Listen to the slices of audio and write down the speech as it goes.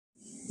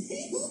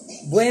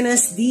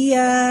Buenos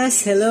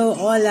dias! Hello,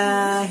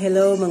 hola!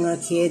 Hello mga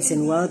kids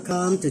and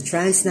welcome to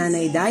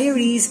Transnanay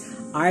Diaries,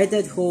 Art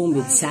at Home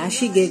with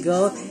Sashi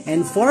Giggle.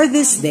 And for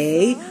this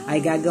day,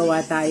 ay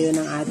gagawa tayo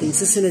ng ating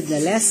susunod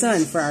na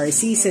lesson for our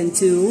Season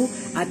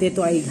 2. At ito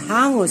ay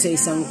hango sa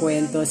isang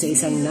kwento sa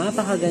isang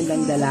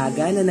napakagandang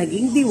dalaga na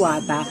naging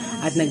diwata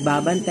at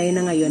nagbabantay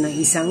na ngayon ng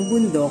isang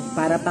bundok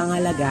para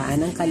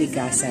pangalagaan ng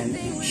kalikasan.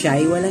 Siya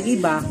ay walang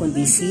iba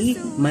kundi si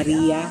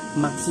Maria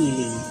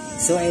Makiling.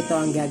 So, ito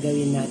ang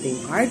gagawin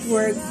nating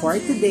artwork for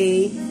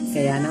today.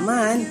 Kaya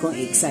naman, kung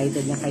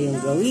excited na kayong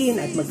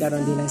gawin at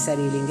magkaroon din ng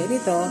sariling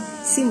ganito,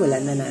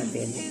 simulan na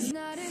natin.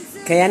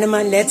 Kaya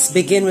naman, let's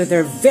begin with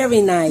our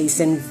very nice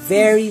and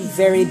very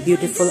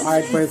beautiful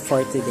artwork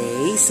for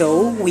today.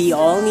 So, we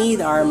all need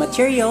our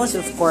materials,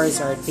 of course,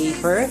 our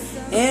paper,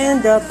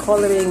 and the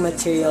coloring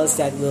materials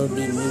that we'll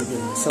be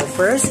needing. So,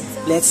 first,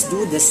 let's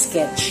do the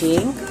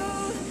sketching.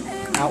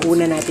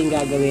 Una natin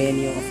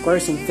gagawin yung, of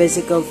course, yung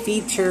physical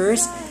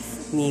features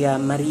ni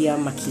Maria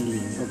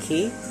Makiling.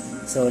 Okay?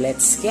 So,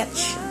 let's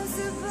sketch.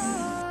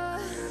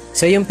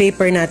 So, yung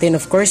paper natin,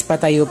 of course,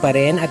 patayo pa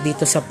rin. At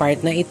dito sa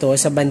part na ito,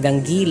 sa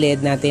bandang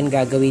gilid natin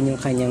gagawin yung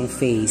kanyang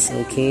face.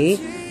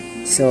 Okay?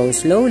 So,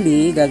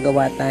 slowly,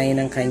 gagawa tayo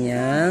ng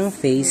kanyang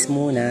face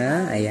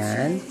muna.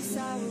 Ayan.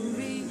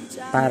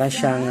 Para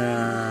siyang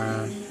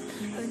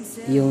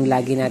yung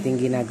lagi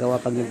natin ginagawa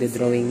pag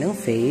nagdo-drawing ng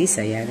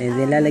face. Ayan. And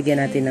then,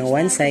 lalagyan natin ng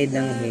one side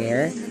ng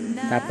hair.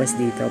 Tapos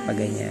dito, pa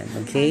ganyan.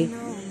 Okay?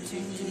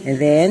 And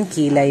then,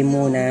 kilay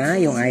muna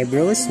yung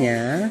eyebrows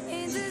niya.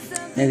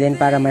 And then,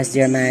 para mas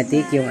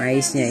dramatic, yung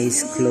eyes niya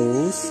is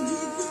close.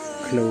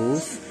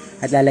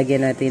 At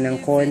lalagyan natin ng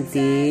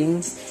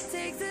konting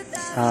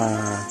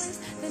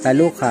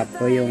talukap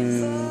o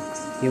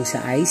yung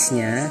sa eyes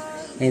niya.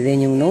 And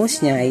then, yung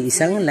nose niya ay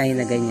isang line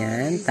na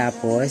ganyan.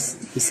 Tapos,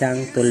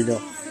 isang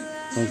tuldok.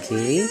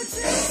 Okay?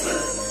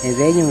 And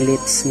then, yung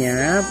lips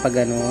niya, pag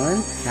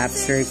ganon, half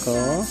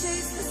circle.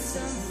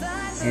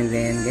 And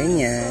then,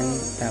 ganyan.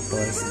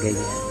 Tapos,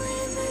 ganyan.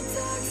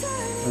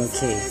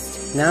 Okay.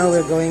 Now,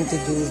 we're going to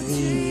do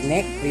the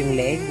neck, yung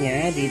leg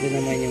niya. Dito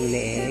naman yung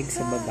leg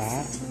sa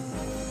baba.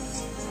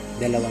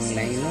 Dalawang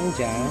line lang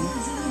dyan.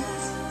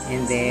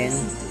 And then,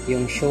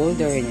 yung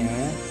shoulder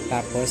niya.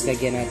 Tapos,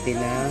 lagyan natin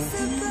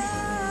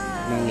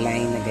ng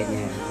line na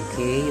ganyan.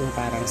 Okay? Yung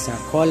parang sa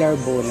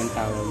collarbone ang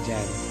tawag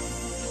dyan.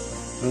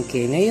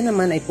 Okay. Ngayon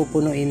naman ay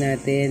pupunuin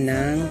natin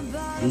ng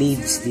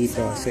leaves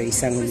dito. So,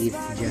 isang leaf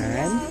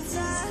dyan.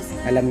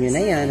 Alam nyo na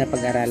yan,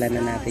 napag-aralan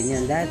na natin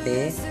yan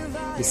dati.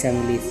 Isang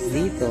leaf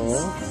dito.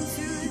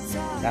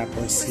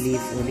 Tapos leaf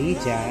uli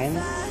dyan.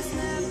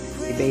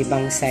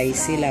 Iba-ibang size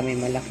sila. May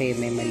malaki,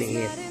 may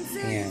maliit.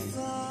 Ayan.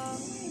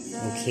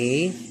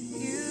 Okay?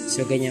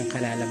 So, ganyan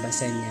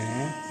kalalabasan niya.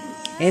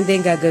 And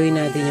then, gagawin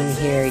natin yung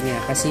hair niya.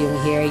 Kasi yung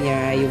hair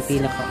niya, yung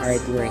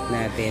pinaka-artwork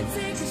natin.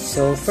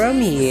 So, from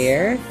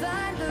here,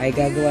 ay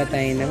gagawa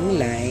tayo ng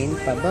line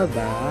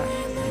pababa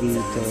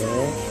dito.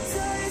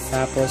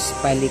 Tapos,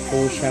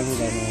 paliko siyang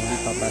gano'n,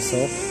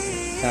 papasok.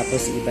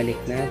 Tapos, ibalik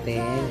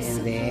natin.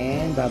 And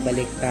then,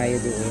 babalik tayo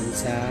doon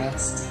sa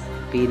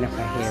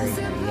pinaka-hair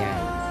niya.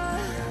 Yan.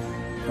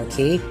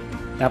 Okay?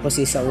 Tapos,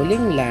 isa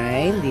uling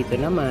line. Dito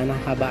naman,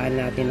 habaan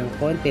natin ng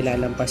konti.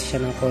 Lalampas siya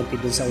ng konti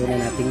doon sa una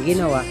natin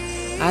ginawa.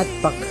 At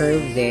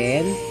pa-curve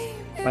din.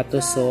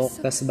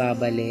 Patusok. Tapos,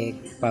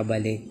 babalik.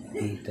 Pabalik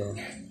dito.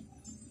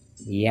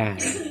 Yan.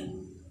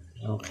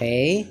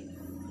 Okay?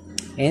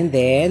 And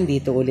then,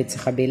 dito ulit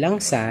sa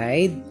kabilang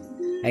side,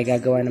 ay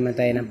gagawa naman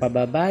tayo ng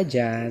pababa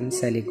dyan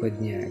sa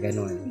likod niya.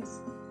 Ganon.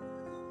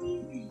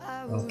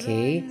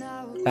 Okay.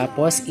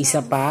 Tapos,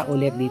 isa pa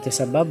ulit dito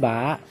sa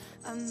baba.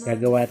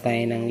 Gagawa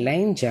tayo ng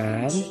line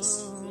dyan.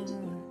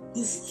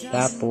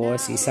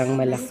 Tapos, isang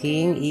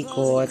malaking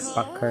ikot,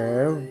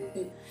 pa-curve,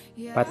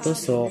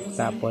 patusok,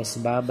 tapos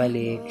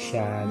babalik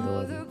siya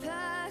doon.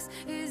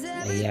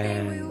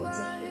 Ayan.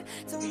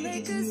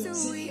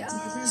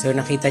 So,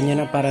 nakita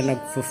nyo na para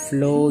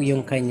nag-flow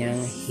yung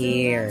kanyang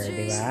hair,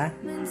 di ba?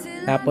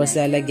 Tapos,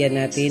 lalagyan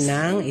natin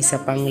ng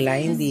isa pang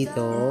line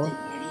dito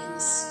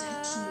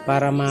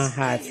para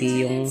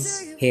mahati yung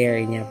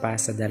hair niya pa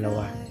sa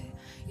dalawa.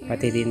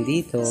 Pati din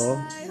dito,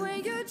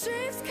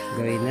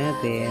 gawin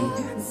natin,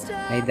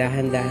 ay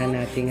dahan-dahan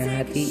natin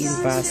hahatiin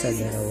pa sa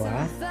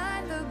dalawa.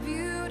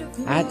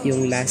 At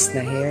yung last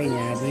na hair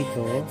niya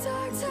dito,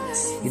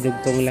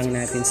 idugtong lang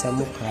natin sa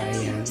mukha.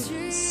 Ayan.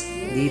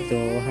 Dito,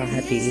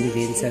 hahatiin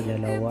din sa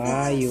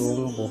dalawa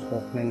yung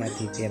buhok na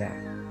natitira.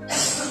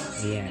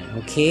 Ayan,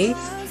 okay?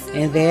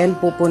 And then,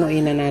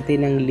 pupunuin na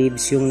natin ng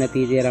leaves yung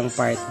natitirang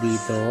part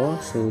dito.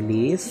 So,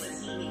 leaf.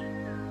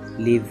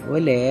 Leaf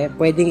uli.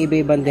 Pwedeng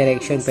iba-ibang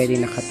direction.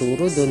 Pwedeng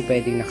nakaturo dun,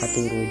 pwedeng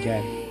nakaturo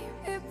dyan.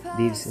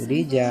 Leaves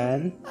uli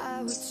dyan.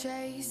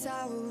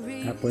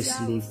 Tapos,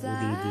 leaf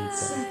uli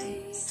dito.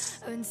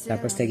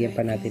 Tapos, lagyan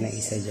pa natin ng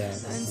isa dyan.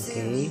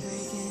 Okay?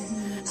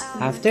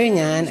 After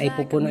nyan, ay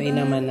pupunuin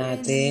naman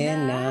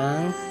natin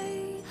ng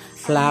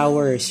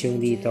flowers yung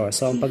dito.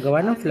 So, ang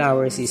paggawa ng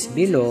flowers is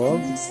bilog,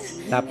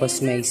 tapos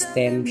may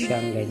stem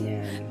siyang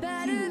ganyan.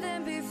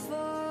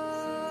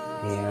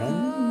 Ayan.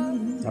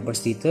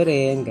 Tapos dito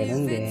rin,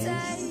 ganun din.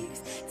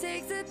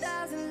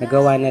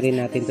 Nagawa na rin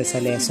natin to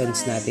sa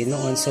lessons natin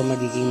noon, so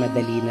magiging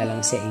madali na lang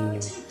sa inyo.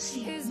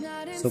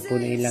 So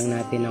punuin lang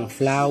natin ng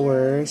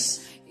flowers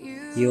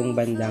yung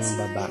bandang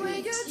baba.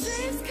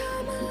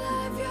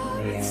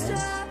 Ayan.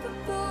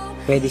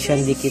 Pwede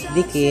siyang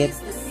dikit-dikit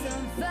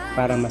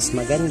para mas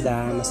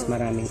maganda, mas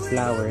maraming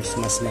flowers,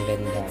 mas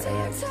maganda.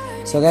 Ayan.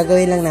 So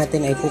gagawin lang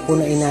natin ay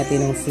pupunuin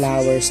natin ng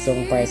flowers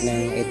tong part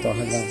ng ito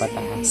hanggang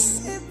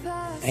pataas.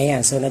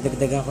 Ayan, so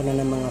nadagdagan ko na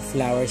ng mga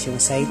flowers yung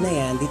side na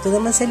yan. Dito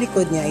naman sa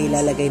likod niya,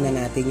 ilalagay na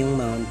natin yung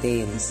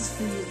mountains.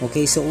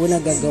 Okay, so una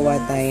gagawa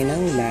tayo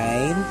ng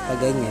line, pa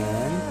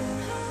ganyan.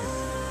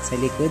 Sa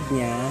likod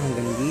niya,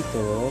 hanggang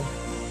dito.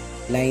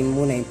 Line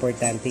muna,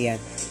 importante yan.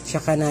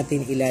 Tsaka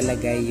natin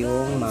ilalagay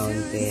yung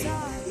mountain.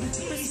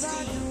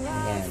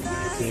 Ayan,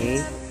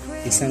 okay.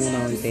 Isang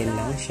mountain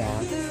lang siya.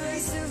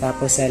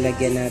 Tapos,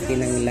 lalagyan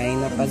natin ng line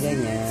na pa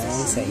ganyan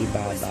sa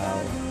ibabaw.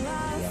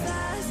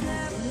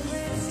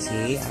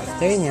 Okay,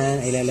 after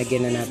nyan,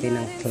 ilalagyan na natin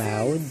ng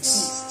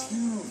clouds.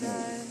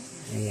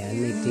 Ayan,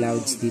 may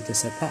clouds dito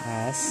sa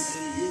taas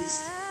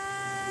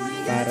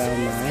para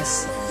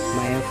mas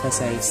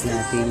ma-emphasize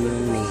natin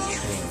yung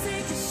nature.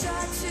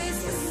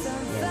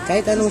 Ayan,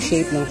 kahit anong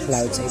shape ng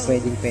clouds ay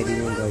pwedeng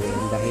nyo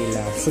gawin dahil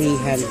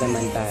freehand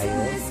naman tayo.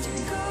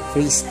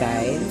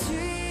 Freestyle.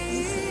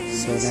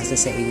 So, nasa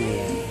sa inyo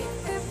yan.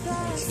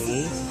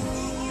 Okay.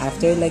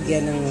 After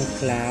lagyan ng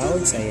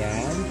clouds,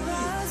 ayan,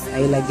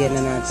 ay lagyan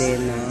na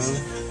natin ng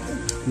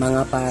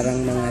mga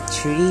parang mga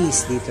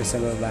trees dito sa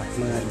baba,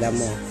 mga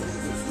damo.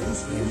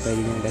 Ayan, pwede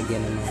nyo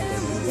lagyan ng mga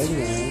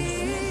ganyan-ganyan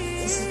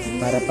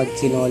para pag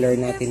kinolor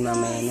natin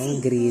mamaya ng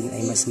green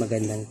ay mas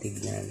magandang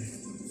tignan.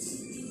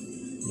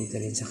 Dito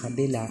rin sa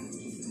kabila.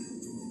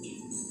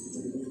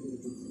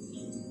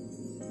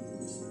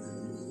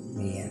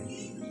 Ayan.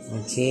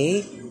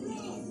 Okay.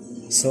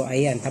 So,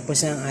 ayan.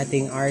 Tapos na ang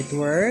ating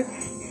artwork.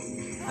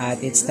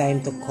 At it's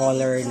time to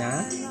color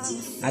na.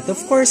 At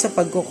of course, sa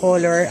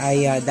pagko-color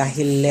ay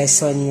dahil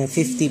lesson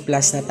 50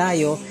 plus na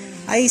tayo,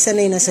 ay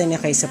sanay na sanay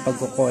kayo sa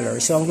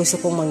pagko-color. So, ang gusto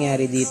kong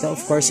mangyari dito,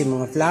 of course,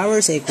 yung mga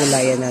flowers ay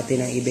kulayan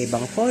natin ng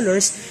iba-ibang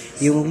colors.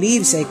 Yung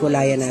leaves ay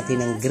kulayan natin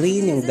ng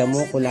green. Yung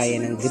damo,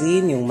 kulayan ng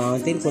green. Yung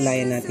mountain,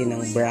 kulayan natin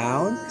ng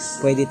brown.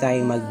 Pwede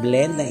tayong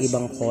mag-blend ng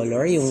ibang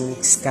color. Yung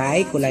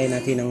sky, kulayan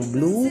natin ng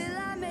blue.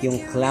 Yung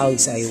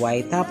clouds ay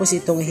white. Tapos,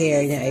 itong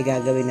hair niya ay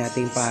gagawin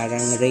natin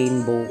parang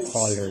rainbow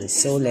colors.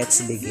 So,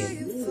 let's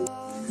begin.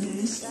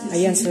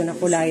 Ayan, so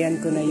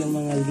nakulayan ko na yung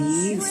mga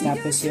leaves,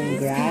 tapos yung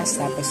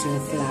grass, tapos yung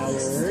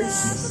flowers.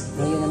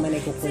 Ngayon naman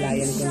ay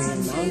kukulayan ko na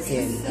yung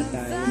mountain. At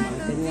yung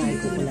mountain nga ay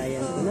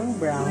kukulayan ko ng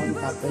brown,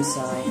 tapos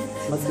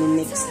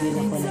mag-mix din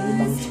ako ng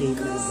ibang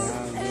shade ng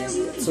brown. Ayan.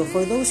 So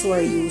for those who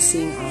are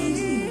using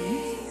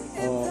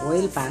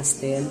oil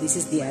pastel, this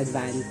is the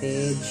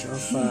advantage of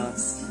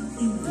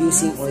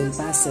using oil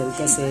pastel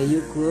kasi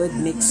you could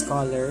mix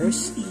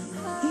colors.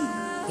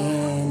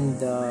 And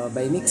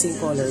by mixing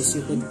colors,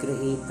 you could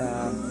create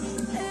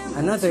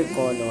another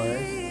color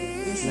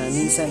na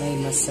minsan ay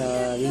mas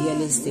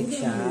realistic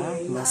siya,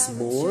 mas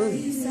bold,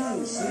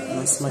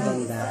 mas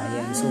maganda.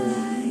 Ayan. So,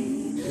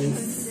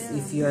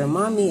 if your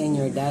mommy and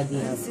your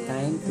daddy have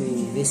time to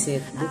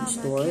visit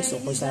bookstores o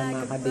kung saan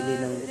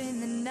makakabili ng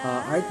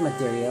art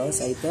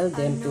materials, I tell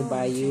them to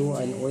buy you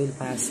an oil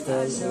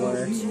pastel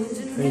or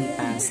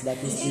crepas. That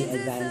is the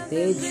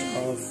advantage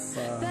of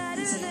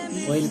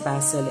oil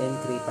pastel and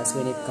crepas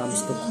when it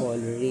comes to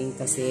coloring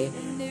kasi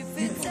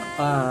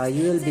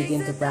you will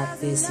begin to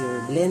practice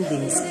your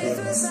blending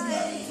skills.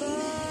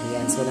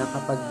 Ayan, so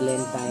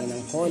nakapag-blend tayo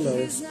ng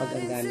colors pag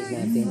ang gamit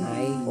natin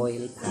ay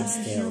oil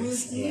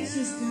pastels. Ayan.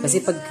 Kasi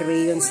pag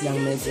crayons lang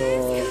medyo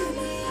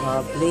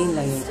plain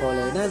lang yung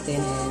color natin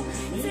and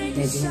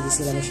medyo hindi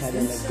sila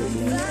masyadong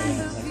nag-blend.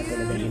 Ayan,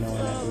 katulad ang ginawa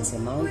natin sa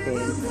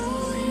mountain.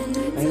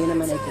 Ngayon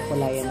naman ay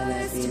kukulayan na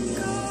natin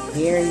yung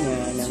hair niya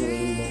ng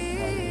rainbow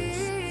colors.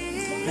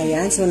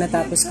 Ayan, so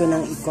natapos ko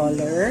ng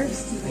i-color.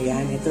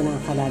 Ayan, ito na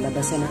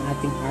kalalabasan ng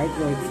ating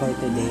artwork for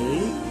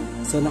today.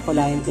 So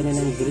nakulayan ko na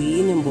ng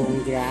green yung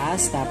buong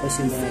grass, tapos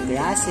yung mga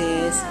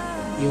grasses,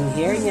 yung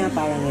hair niya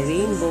parang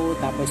rainbow,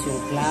 tapos yung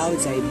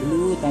clouds ay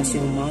blue, tapos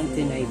yung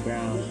mountain ay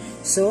brown.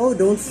 So,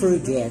 don't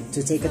forget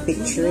to take a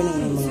picture ng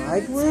inyong mga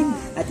artwork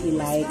at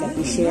i-like at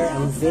i-share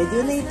ang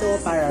video na ito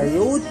para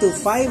road to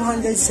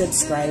 500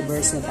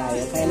 subscribers na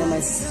tayo. Kaya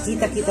naman,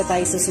 kita-kita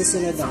tayo sa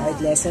susunod na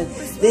art lesson.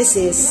 This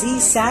is si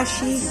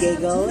Sashi,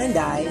 Giggle, and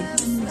I.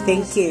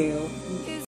 Thank you.